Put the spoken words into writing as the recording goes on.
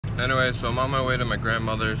Anyway, so I'm on my way to my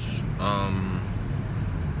grandmother's.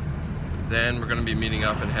 Then we're gonna be meeting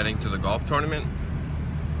up and heading to the golf tournament.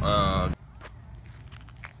 Allie.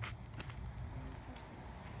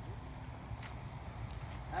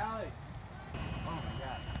 Oh my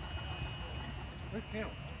God. Where's Cam?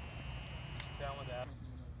 Down with that.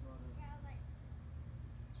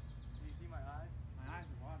 Do you see my eyes? My eyes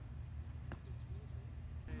are water.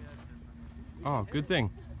 Oh, good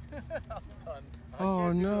thing.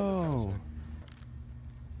 Oh no.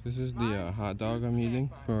 This is the hot dog I'm eating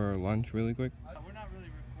for lunch really quick. We're not really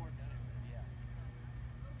recording anyway, yeah.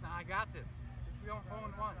 Nah, I got this. This is going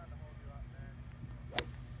 4-1.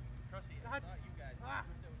 Trust me, it's not you guys.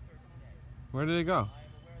 Where did they go?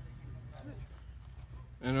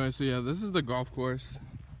 Anyway, so yeah, this is the golf course.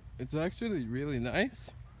 It's actually really nice.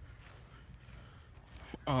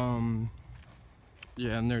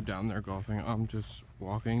 Yeah, and they're down there golfing. I'm just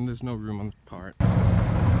walking. There's no room on the cart.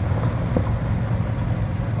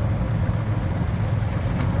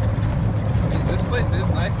 This place is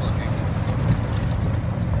nice looking.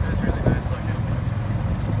 It is really nice looking.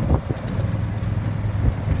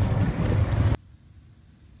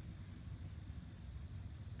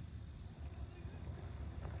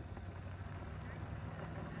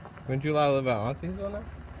 Wouldn't you allow to live at Auntie's on there?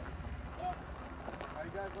 Are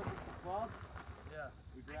you guys looking for clubs? Yeah.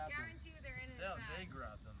 We grabbed them. I guarantee you they're in his bag. They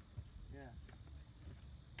grabbed them. Yeah.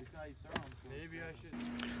 We saw you throw them. So maybe I should.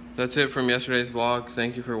 That's it from yesterday's vlog.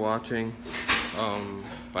 Thank you for watching.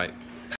 Bye.